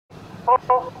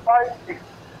4, 5, 6.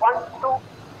 1, 2,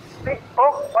 3,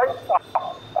 4, 5, 6.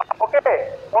 Okay,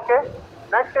 okay.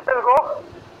 Next we will go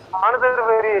another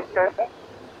variation.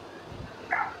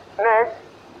 Next,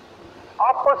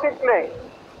 opposite leg.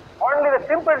 Only the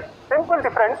simple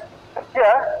difference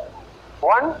here.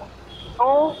 1,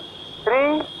 2,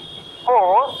 3,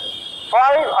 4,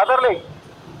 5 other leg.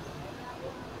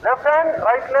 Left hand,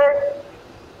 right leg,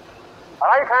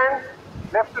 right hand,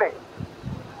 left leg.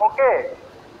 Okay,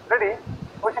 ready?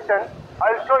 Position.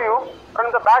 I'll show you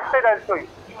from the back side. I'll show you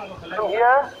from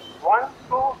here. 1,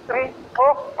 2, 3,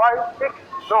 4, 5, 6.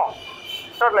 No,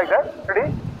 not like that.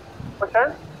 Ready?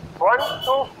 Position. 1,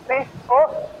 2, 3,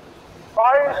 4,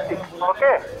 5, 6.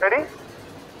 Okay, ready?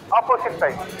 Opposite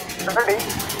side. Ready?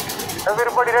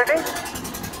 Everybody ready?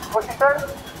 Position.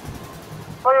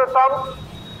 Show your thumb.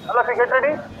 All of you get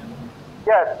ready?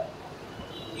 Yes.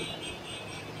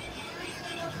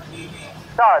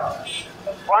 Start.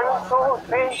 1, 2,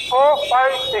 3, 4,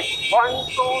 5, 6. 1,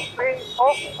 2, 3,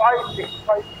 4, 5, 6.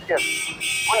 5, 6. Yes.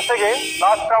 Once again,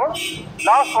 last round.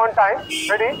 Last one time.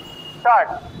 Ready? Start.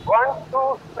 1,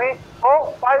 2, 3,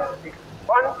 4, 5, 6.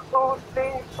 1, 2,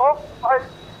 3, 4, 5.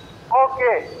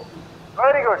 Okay.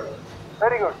 Very good.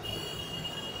 Very good.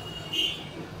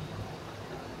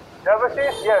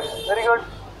 Devasis, yes. Very good.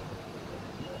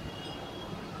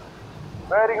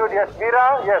 Very good. Yes.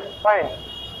 Veera, yes. Fine.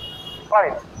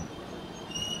 Fine.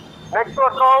 Next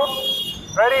workout,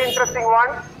 very interesting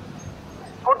one.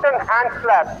 Foot and hand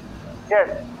slap. Yes.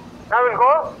 Now we'll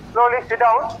go slowly. Sit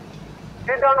down.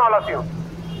 Sit down, all of you.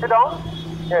 Sit down.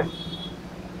 Yes.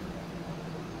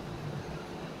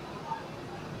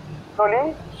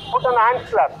 Slowly. Foot and hand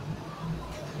slap.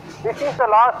 This is the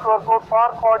last workout for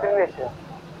coordination.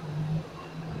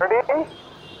 Ready?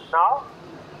 Now,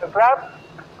 you clap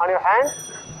on your hands.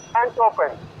 Hands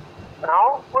open.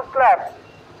 Now, foot clap.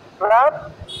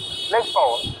 Clap, leg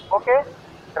forward. Okay?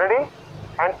 Ready?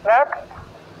 Hand clap,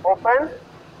 open,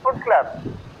 foot clap,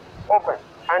 open.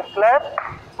 Hand clap,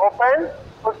 open,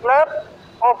 foot clap,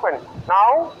 open.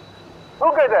 Now,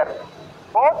 together.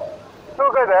 Both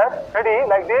together. Ready?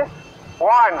 Like this.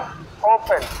 1,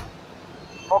 open.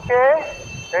 Okay?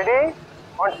 Ready?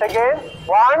 Once again.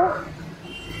 1,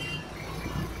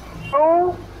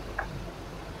 2,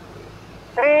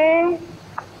 3,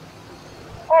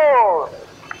 4.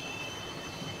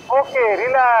 Okay,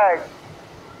 relax.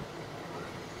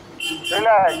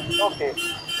 Relax. Okay.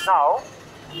 Now,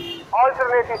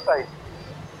 alternative side.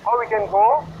 How we can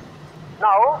go?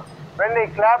 Now, when I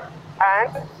clap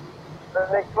hands, when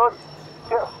I close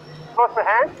my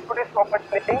hands, put it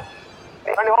opening.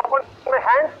 When I open my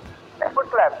hands, I put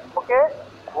clap. Okay?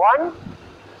 1,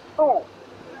 2.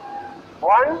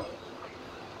 1,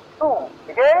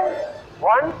 2. Again.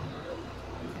 1,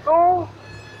 2,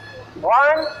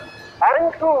 1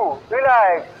 and 2.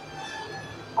 Relax.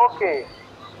 Okay.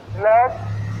 Relax.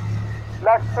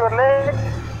 Relax your legs.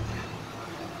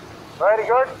 Very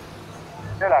good.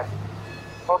 Relax.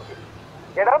 Okay.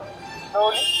 Get up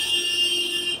slowly.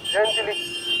 Gently.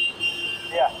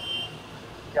 Yeah.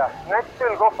 Yeah. Next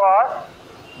we'll go for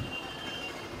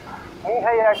knee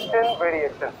high action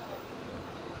variation.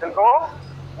 We'll go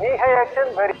knee high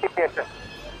action variation.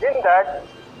 In that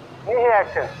knee high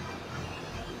action,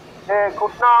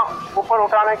 घुटना ऊपर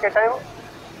उठाने के time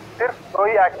सिर्फ 2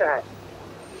 ही action है.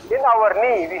 In our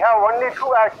knee, we have only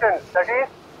 2 actions. That is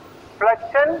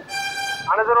flexion.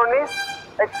 Another one is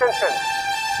extension.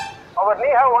 Our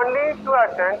knee have only 2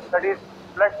 actions. That is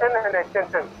flexion and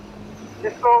extension.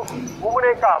 जिसको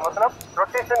घूमने का मतलब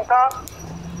रोटेशन का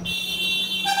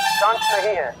चांस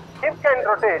नहीं है. Hip can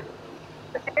rotate.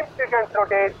 The hip you can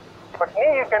rotate, but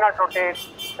knee you cannot rotate.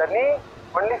 The knee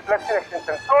only flexion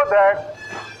extension. So that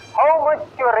how much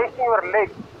you are raising your leg,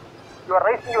 you are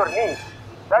raising your knee,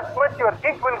 that much your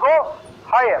kick will go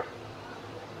higher.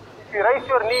 If you raise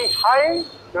your knee high,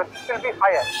 your kick will be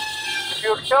higher. If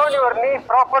you turn your knee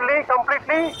properly,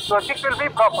 completely, your kick will be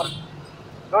proper.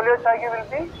 Your sagi will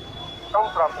be come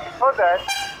properly. So that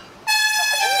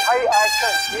knee high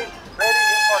action is very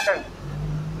important.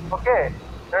 Okay,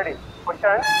 ready?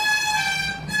 Question.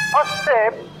 First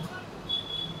step,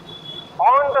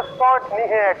 on the spot knee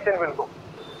high action will go.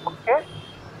 Okay.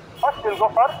 First we'll go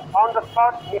for on the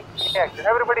spot knee action.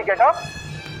 Everybody get up.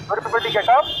 Everybody get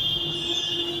up.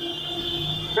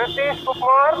 Kritish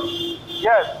Kumar.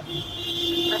 Yes.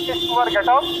 Kritish Kumar get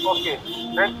up. Okay.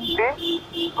 Ready?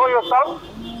 Show your thumb.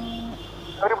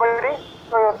 Everybody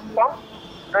show your thumb.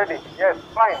 Ready? Yes.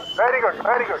 Fine. Very good.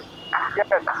 Very good. Yes.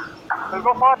 We'll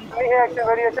go for knee action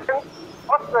variation.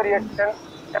 First variation.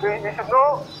 We should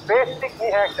know basic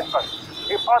knee action first.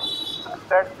 We first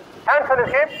that hands on the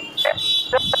hip,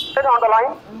 then on the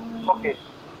line, Okay.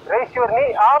 Raise your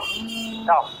knee up,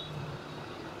 down.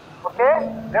 Okay.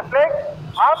 Left leg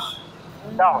up,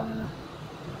 down.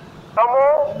 Some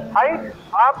more height,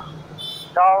 up,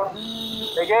 down.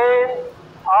 Again,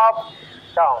 up,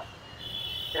 down.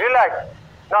 Relax.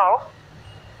 Now,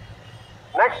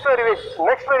 next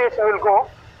variation will go.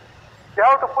 You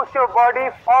have to push your body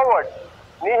forward.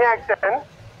 Knee action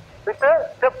with a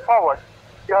step forward.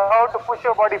 You have to push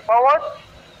your body forward.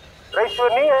 Raise your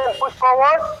knee and push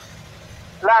forward.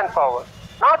 Land forward.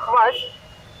 Not much.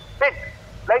 Big.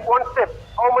 Like one step.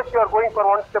 How much you are going for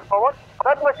one step forward?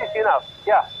 That much is enough.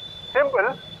 Yeah.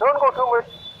 Simple. Don't go too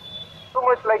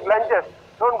much like lunges.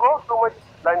 Don't go too much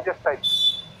lunges type.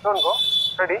 Don't go.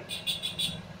 Ready?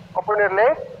 Open your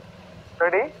leg.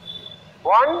 Ready?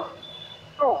 1,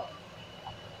 2.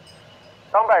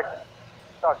 Come back.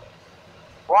 Start.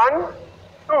 1,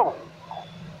 2.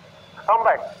 Come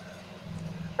back.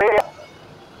 Ready?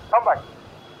 Come back.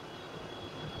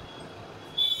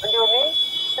 Bend your knee.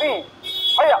 3.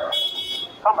 Higher.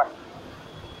 Come back.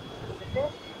 This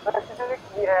is the specific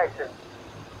knee action.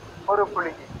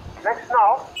 Next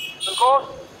now, we'll go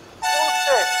 2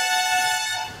 steps.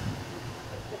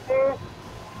 This is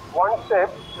 1 step.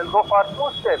 We'll go for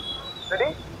 2 steps.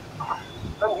 Ready?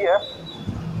 From here.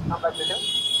 Come back little.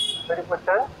 Ready for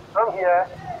turn. From here.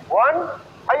 1.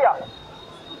 Higher.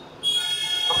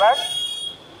 Come back.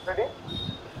 Ready?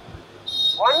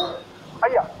 1.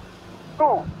 Higher.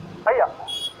 2. Higher.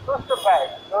 2 step back.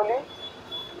 Slowly.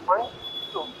 1,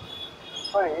 2.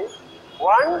 Sorry.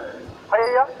 1.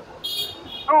 Higher.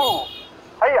 2.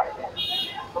 Higher.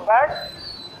 Come back.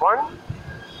 1.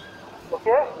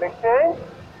 Okay. Leg change.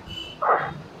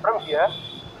 From here.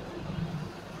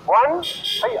 1.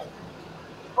 Higher.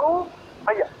 2.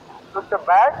 Higher. 2 step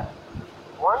back.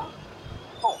 1,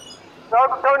 2. You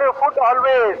have to turn your foot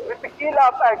always with the heel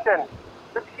up action.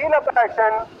 With heel up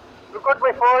action, look at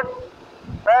my foot.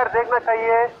 पैर देखना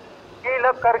चाहिए. Heal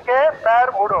up करके पैर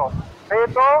मुड़ो. नहीं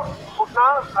तो घुटना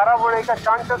खराब होने का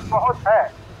चांसेस बहुत है.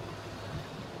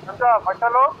 समझा बच्चा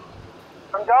लोग?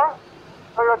 समझा?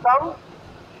 Show your thumb.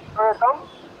 Show your thumb.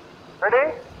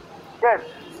 Ready? Yes.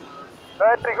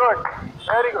 Very good.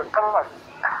 Very good. Come on.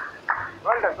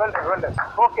 Well done. Well done. Well done.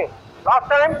 Okay. Last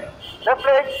time. Left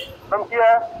leg from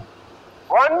here.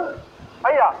 1.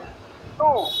 Higher.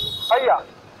 2. Higher.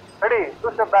 Ready?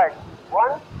 2 step back.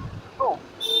 1, 2.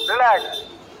 Relax.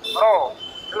 Bro.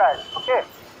 Relax. Okay.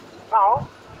 Now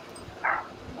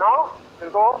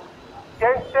we'll go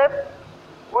 10 step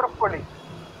Urupuli.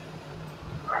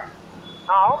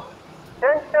 Now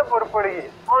 10 step Urupuli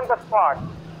on the spot.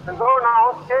 We'll go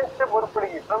now 10 step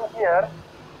Urupuli from here.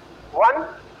 1,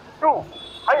 2.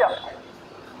 Higher.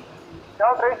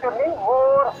 Now raise your knee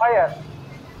more higher.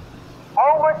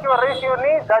 How much you raise your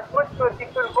knee, that much your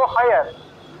kick will go higher.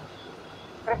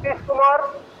 Pritish Kumar.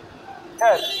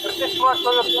 Yes. Pritish Kumar,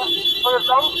 show your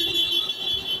thumb.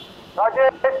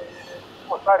 Rajesh.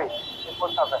 Oh, sorry.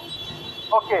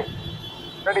 Okay.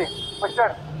 Ready.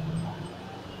 Question.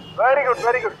 Very good.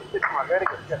 Very good. Pritish Kumar. Very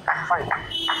good. Yes. Fine.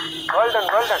 Well done.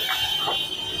 Well done.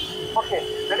 Okay.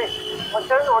 Ready.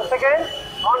 Question. Once again.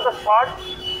 On the spot.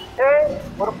 Change.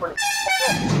 Urupuli.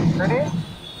 Okay. Ready.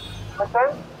 Question.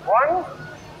 1,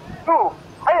 2.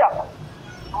 Higher.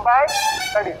 Come back.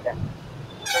 Ready.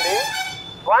 Ready.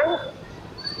 1,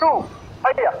 2.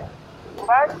 Higher. Come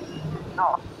back.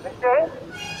 Now. Let's change.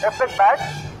 Left leg back.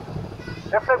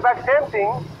 Left leg back. Same thing.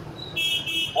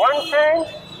 1 change.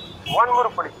 1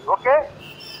 Murupudi. Okay.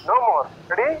 No more.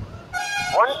 Ready.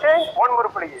 1 change. 1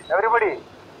 Murupudi. Everybody.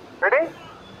 Ready.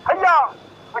 Higher.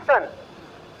 Listen.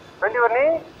 Bend your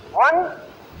knee. 1,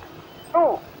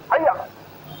 2. Higher.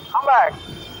 Come back.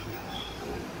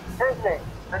 Change leg.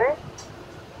 Ready?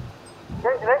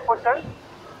 Change leg position.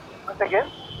 Once again.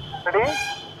 Ready?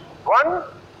 1,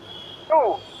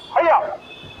 2. Higher.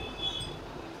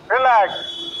 Relax.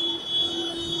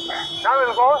 Now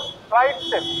we'll go slide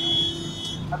step.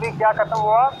 अभी क्या खत्म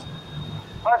हुआ?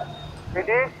 First we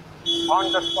did on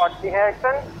the spot knee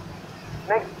action.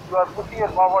 Next you are pushing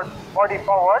your body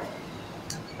forward.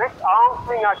 Next arm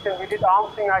swing action. We did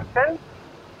arm swing action.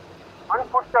 And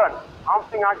foot turn. Arm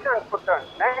swing action and foot turn.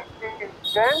 Next we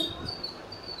then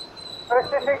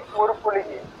specific Urupuli.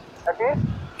 That is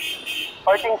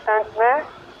fighting stance में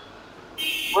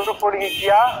Urupuli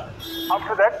किया.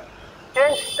 After that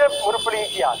change step Urupuli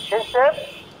किया. Change step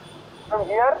from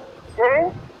here.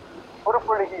 Change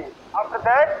Urupuli. After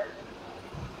that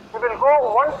we will go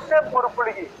 1 step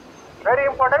Urupuli. Very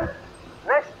important.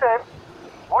 Next step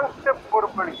 1 step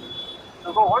Urupuli.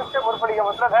 तो go 1 step Urupuli का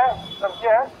मतलब है from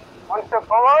here 1 step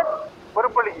forward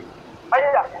Urupuli.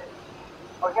 Higher.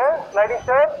 Okay. Sliding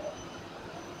step.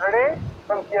 Ready.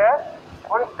 From here,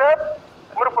 one step,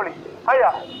 Murupuli.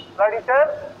 Hiya. Sliding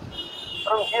step.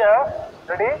 From here,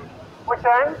 ready? Push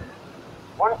and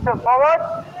one step forward,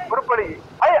 Murupuli.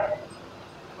 Hiya.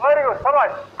 Very good.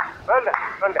 Sabash. Well done.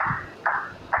 Well done.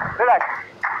 Relax.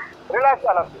 Relax,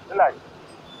 all of you. Relax.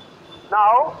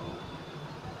 Now,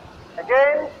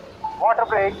 again, water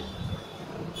break.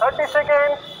 30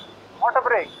 seconds, water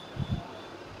break.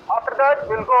 After that,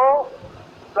 we'll go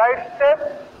slide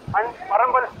step and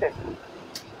parambal step.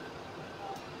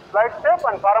 Slide step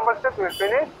and parambal step we will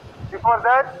finish. Before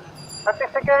that, 30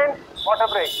 seconds, water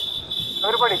break.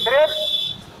 Everybody, clear?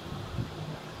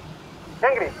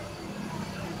 Angry.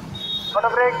 Water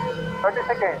break, 30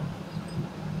 seconds.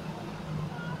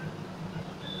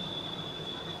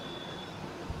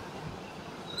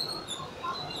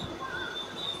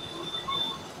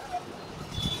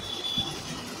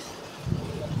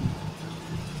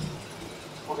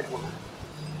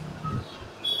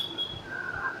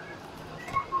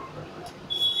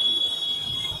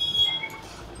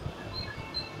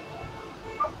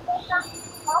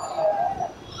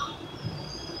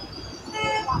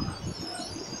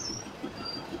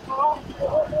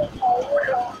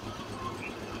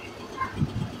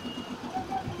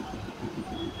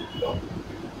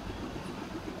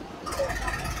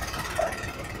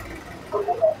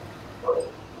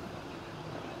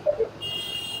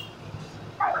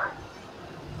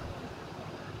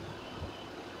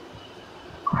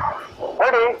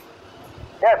 Ready?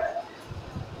 Yes.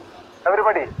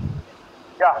 Everybody.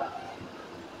 Yeah.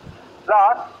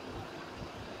 Last.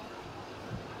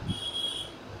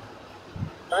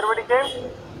 Everybody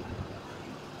came?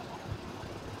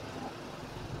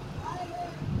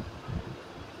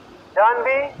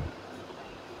 Janvi?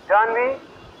 Janvi?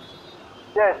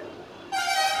 Yes.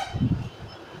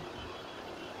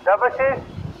 Dabashish?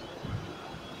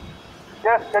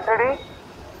 Yes, get ready.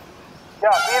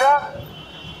 Yeah, Veera?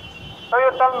 Show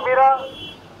your thumb, Veera.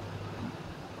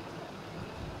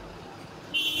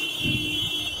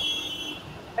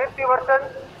 Kirti Varshan?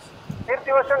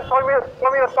 Kirti Varshan,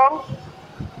 show me your thumb.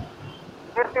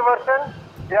 Kirti Varshan?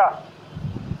 Yeah.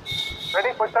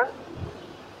 Ready, question?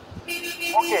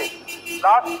 Okay.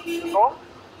 Last, go.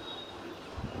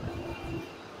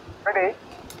 Ready?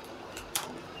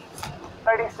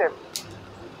 Sliding step.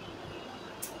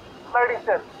 Sliding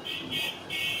step.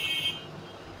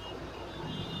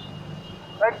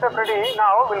 Slide step ready.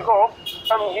 Now we'll go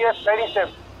from here sliding step.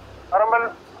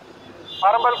 Parambal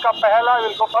ka pehla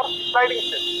will go for sliding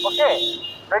step. Okay.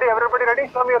 Ready? Everybody ready?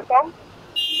 Show me your thumb.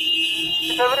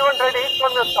 Is everyone ready? Show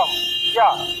me your thumb.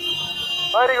 Yeah.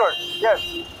 Very good. Yes.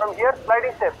 From here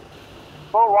sliding step.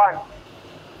 Go one.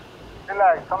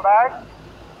 Relax. Come back.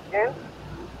 Again.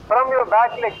 From your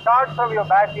back leg. Start from your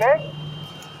back leg.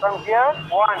 From here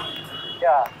one.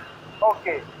 Yeah.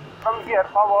 Okay. From here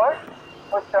forward.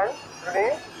 Question.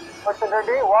 Ready? Question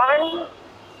ready? One.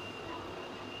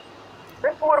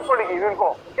 Bit more pulling. You will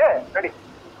go. Okay. Ready?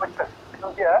 Question.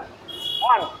 From here.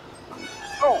 One.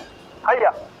 Two.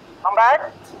 Hiya. Come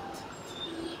back.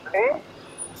 Ready?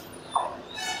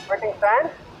 Waiting stand.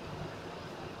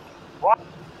 One.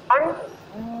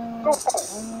 Two.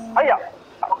 Hiya.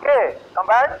 Okay. Come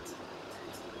back.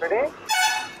 Ready?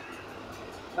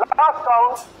 Last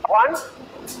count. One.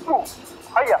 Two.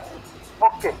 Hiya.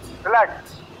 Okay.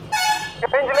 Relax.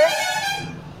 Change leg.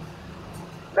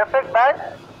 Left leg back.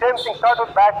 Same thing. Start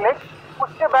with back leg.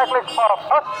 Push your back leg forward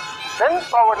first. Then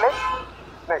forward leg.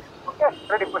 Next. Okay.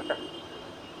 Ready. Push it.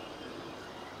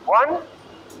 One.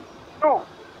 Two.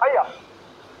 Hiya.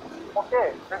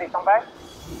 Okay. Ready. Come back.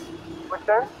 Push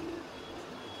it.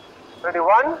 Ready.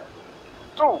 One.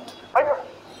 Two. Hiya.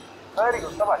 Very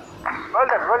good. Sabash. Well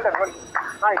done. Well done. Well done.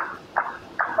 Nice.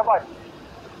 Sabash.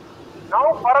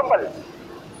 Now parambal.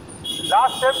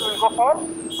 Last step we will go for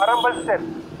parambal step.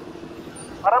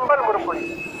 Parambal Murupuli.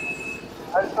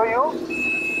 I will show you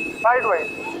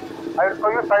sidewise. I will show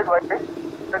you sidewise.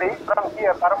 Ready? From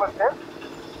here, parambal step.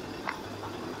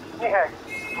 Knee hang.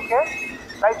 Okay?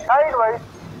 Like sidewise.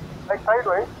 Like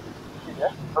sidewise.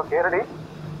 Yes. Okay, ready?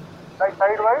 Like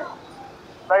sidewise.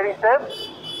 Sliding step.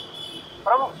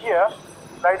 From here,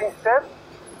 sliding step.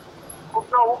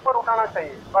 उठना ऊपर उठाना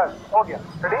चाहिए बस हो गया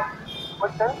ready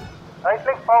question right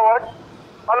leg forward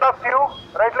all of you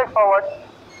right leg forward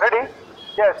ready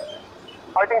yes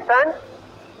fighting stand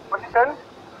position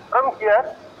from here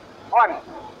one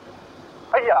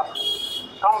hiya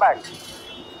come back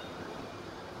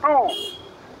two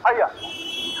hiya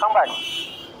come back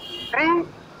three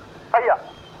hiya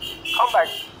come back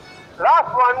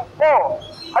last one four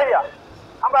hiya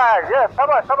come back yes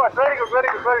sabash very good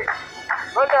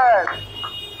well done.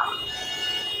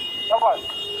 Come on.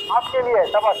 आपके लिए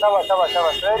शाबाश शाबाश शाबाश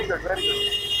शाबाश very good very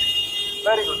good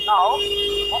very good now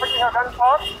what we have done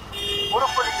for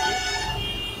Gurupuliki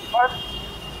first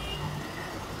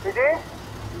it is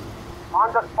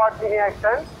on the spot knee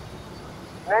action,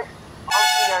 next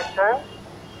bouncing action,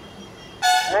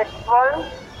 next one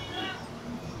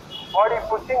body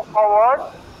pushing forward,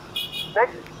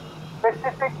 next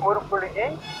specific Gurupuliki,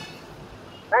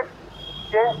 next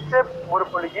change step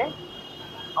Gurupuliki.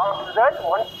 After that,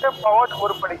 one step forward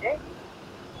Gurupuliki,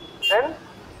 then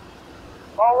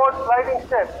forward sliding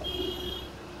step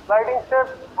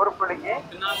Gurupuliki.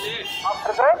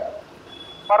 After that,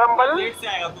 Parambal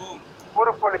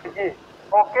Gurupuliki.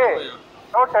 Okay,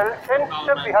 total 10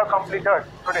 steps we have completed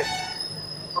today.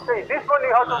 Okay, this one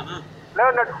you have to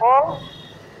learn at home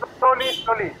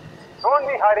slowly. Don't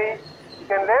be hurry. You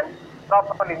can learn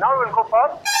properly. Now we will go for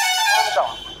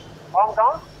arm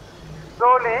down.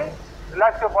 Slowly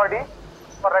relax your body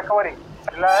for recovery.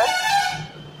 Relax.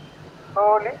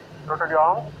 Slowly rotate your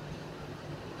arms.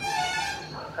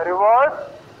 Reverse.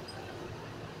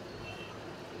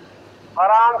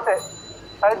 आराम से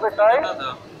side by side.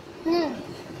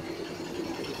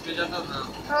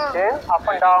 Then up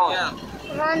and down.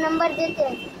 हाँ number देते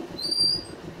हैं.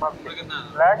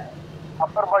 Relax.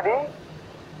 Upper body.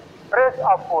 Press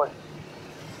upward.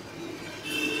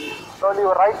 Slowly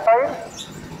your right side.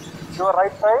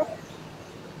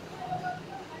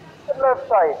 Left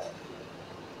side.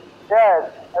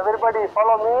 Yes. Everybody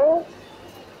follow me.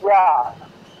 Yeah.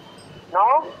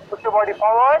 Now push your body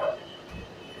forward.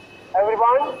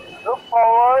 Everyone look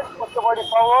forward. Push your body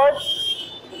forward.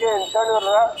 Again turn your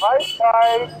right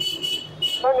side.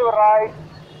 Turn your right.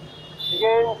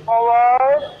 Again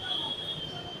forward.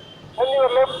 Turn your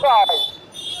left side.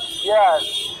 Yes.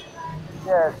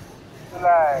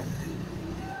 Relax.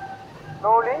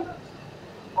 Slowly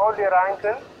hold your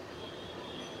ankle.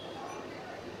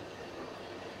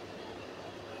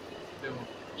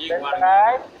 एक बार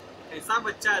Relax. ऐसा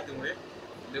बच्चा है तुम्हें.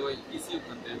 देखो इसी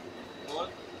करते हैं और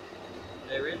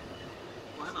लेवल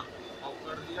वो है ना ऑफ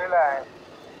कर दिया. Relax.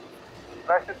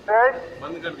 Rest stretch.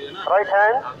 बंद कर दिया ना. Right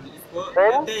hand. अब इसको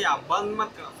Then लेते या बंद मत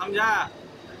कर. समझा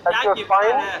touch क्या your किया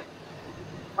spine. है.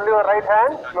 Pull your right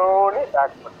hand slowly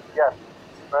backward. Yes.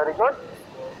 Very good.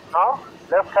 Now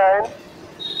left hand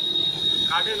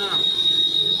काटे ना.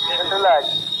 and relax.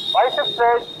 Bicep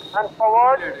stretch and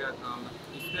forward. Late गया काम.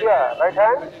 Yeah. Right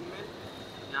hand.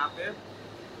 यहाँ पे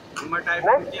घुमा टाइप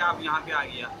Next. किया. आप यहाँ पे आ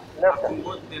गया. Left आप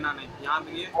तुमको देना नहीं. यहाँ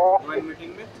पे लिए Oh. ज्वाइन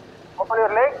मीटिंग में. Open your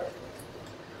leg.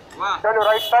 वाह. Turn your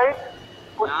right side.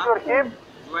 Push Yeah. your hip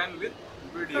join with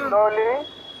video. slowly.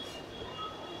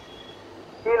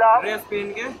 Heel up. Dress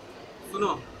पहन के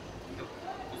सुनो.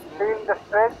 Feel the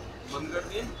stretch. बंद कर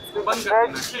दिए. Feel the बंद कर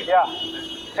देना. stretch. ठीक. Yeah.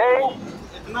 Change.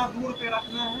 इतना दूर पे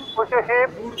रखना है. Push your hip.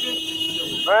 दूर पे.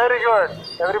 Very good.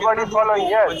 Everybody following.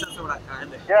 Yes. बच्चा सब रखा है.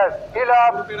 देख. Yes. Heel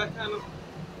up. दूर पे रखा है ना.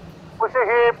 Push your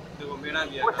hip. देखो मेरा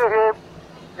भी है. Push your hip.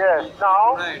 Yes. Now.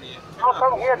 पूरा idea. Now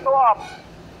from here to up.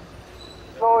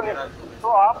 Slowly to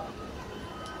up.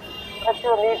 Press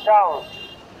your knees down.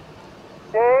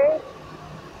 Change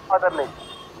other leg.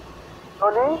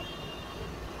 Slowly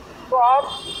to up.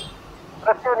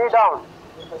 Press your knee down.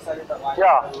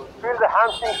 Yeah. Feel the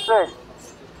hamstring stretch.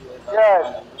 Yes.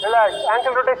 Relax.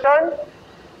 Ankle rotation.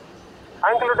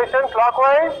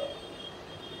 Clockwise.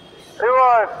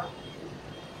 Reverse.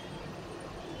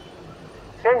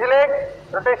 Change leg.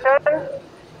 Rotation.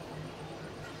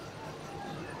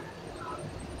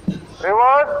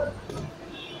 Reverse.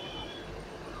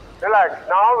 Relax.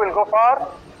 Now we'll go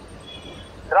for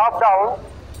drop down,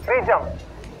 free jump.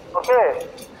 Okay.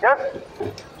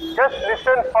 Just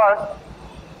listen first.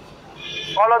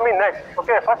 Follow me next.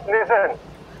 Okay. First listen.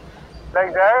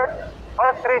 Like that.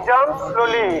 First 3 jumps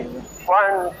slowly.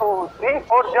 1, 2, 3,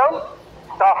 4 jump.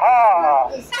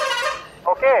 Taha.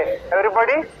 Okay.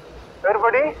 Everybody.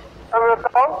 Come your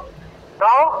thumb.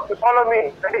 Now you follow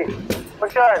me. Ready?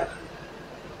 Position.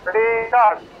 Ready?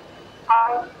 Start.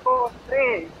 1, 2,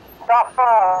 3.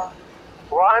 Taha.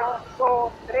 1,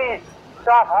 2, 3.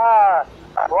 Taha.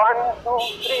 1, 2,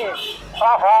 3.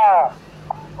 Taha.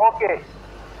 Okay.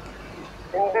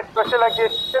 In this special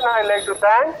occasion, I like to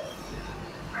thank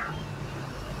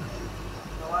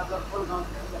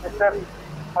Mr.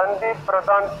 Sandeep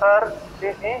Pradhan Sir,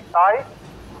 DG, Sai,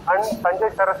 and Sanjay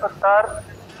Saraswat Sir,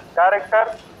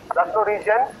 Director, Lucknow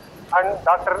Region, and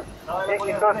Dr. C.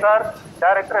 Kishore Sir,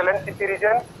 Director, LNCP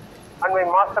Region, and my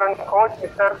master and coach,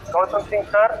 Mr. Gautam Singh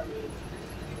Sir,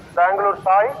 Bangalore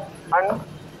Sai, and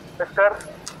Mr.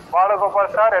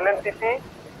 Balagopal Sir, LNCP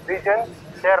Region,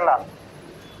 Kerala.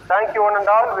 Thank you one and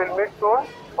all. We'll meet soon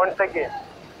once again.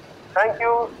 Thank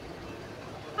you.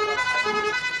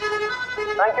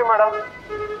 Thank you, madam.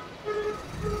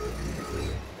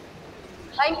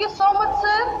 Thank you so much,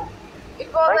 sir.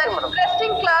 It was Thank an you, madam.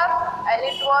 interesting class and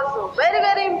it was very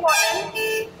very important.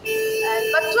 And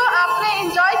बच्चों आपने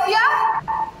enjoy किया?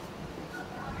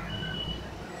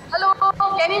 Hello,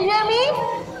 can you hear me?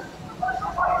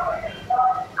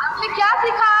 आपने क्या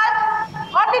सीखा आज?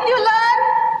 What did you learn?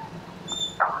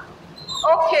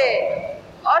 Okay.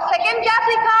 और second क्या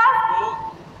सीखा? तो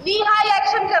Knee high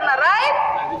action करना, right?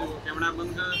 अभी देखो कैमरा बंद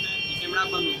कर देते हैं, ये कैमरा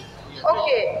बंद हो गया।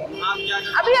 ओके आप क्या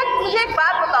करते अभी मुझे एक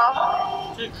बात बताओ,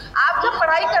 ठीक आप जब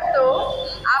पढ़ाई करते हो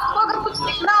आपको अगर कुछ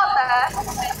लिखना होता है,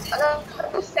 अगर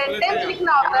कुछ सेंटेंस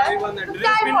लिखना होता है तो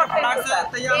क्या इम्पोर्टेंट होता है?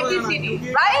 ABCD,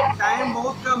 right? टाइम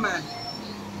बहुत कम है।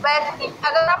 वैसे ही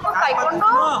अगर आपको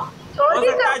ताइक्वांडो थोड़ी सी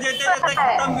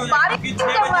बारीक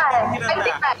करना है,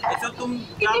 तुम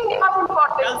किटिंग बहुत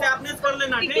इम्पोर्टेंट कल से आपने कर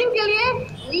लेना ठीक। किटिंग के लिए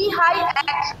नी हाई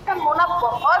एक्शन होना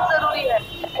बहुत जरूरी है।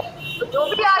 तो जो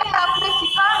भी आज आपने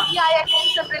सीखा नी हाई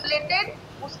एक्शन से रिलेटेड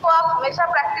उसको आप हमेशा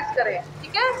प्रैक्टिस करें,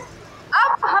 ठीक है?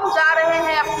 अब हम जा रहे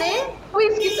हैं अपने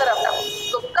क्विज की तरफ।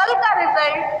 तो कल का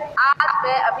रिजल्ट आज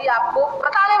मैं अभी आपको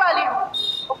बताने वाली हूँ,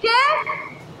 ओके?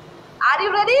 Are you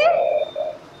ready?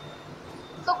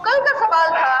 तो कल का सवाल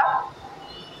था,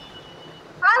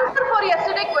 answer for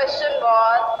yesterday question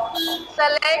was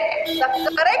select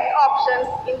the correct option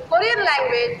in Korean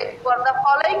language for the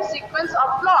following sequence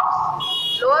of blocks: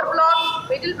 lower block,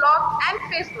 middle block and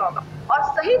face block. और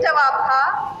सही जवाब था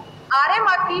आर्य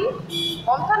माकी,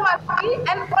 ओमथन माकी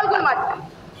एंड फल्गुन माकी।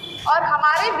 और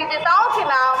हमारे विजेताओं के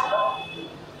नाम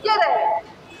ये रहे: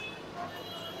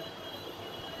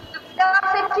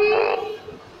 सेठी,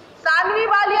 Saanvi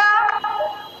Walia,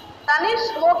 Tanish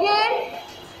Moghe,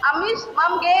 Amish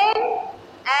Mamgain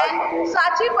and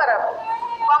Sachi Parab.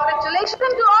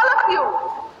 Congratulations to all of you.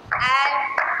 And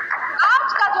आज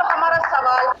का जो हमारा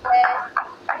सवाल है,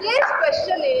 this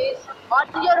question is on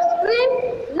your screen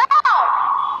now.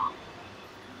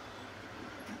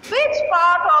 Which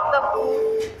part of the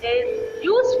foot is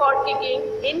used for kicking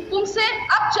in Kumse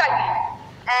Upchagi?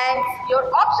 And your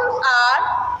options are: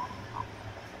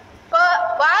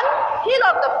 1. Heel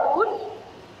of the foot,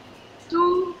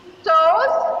 2.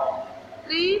 toes,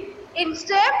 3.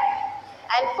 instep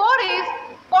and 4 is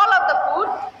ball of the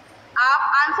foot. आप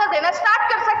answer देना start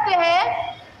कर सकते हैं,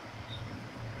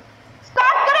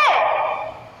 start करें।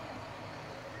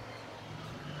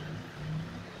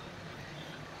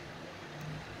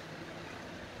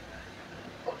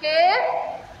 Okay,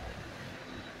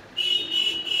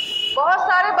 बहुत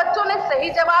सारे बच्चों ने सही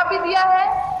जवाब भी दिया है,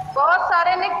 बहुत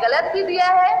सारे ने गलत भी दिया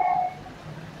है।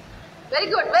 Very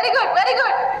good, very good, very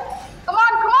good. Come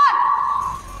on, come on.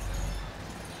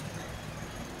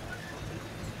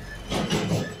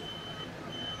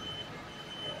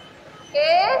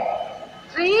 Okay,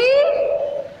 3,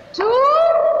 2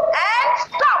 and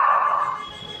stop.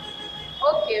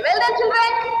 Okay, well done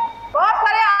children. बहुत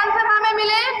सारे आंसर हमें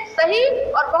मिले सही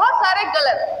और बहुत सारे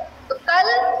गलत। तो कल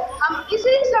हम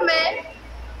इसी समय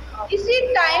इसी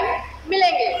टाइम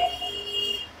मिलेंगे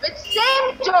with same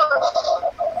जोश।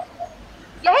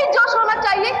 यही जोश होना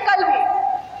चाहिए कल भी,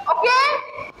 okay?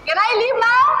 Can I leave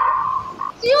now?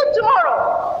 See you tomorrow.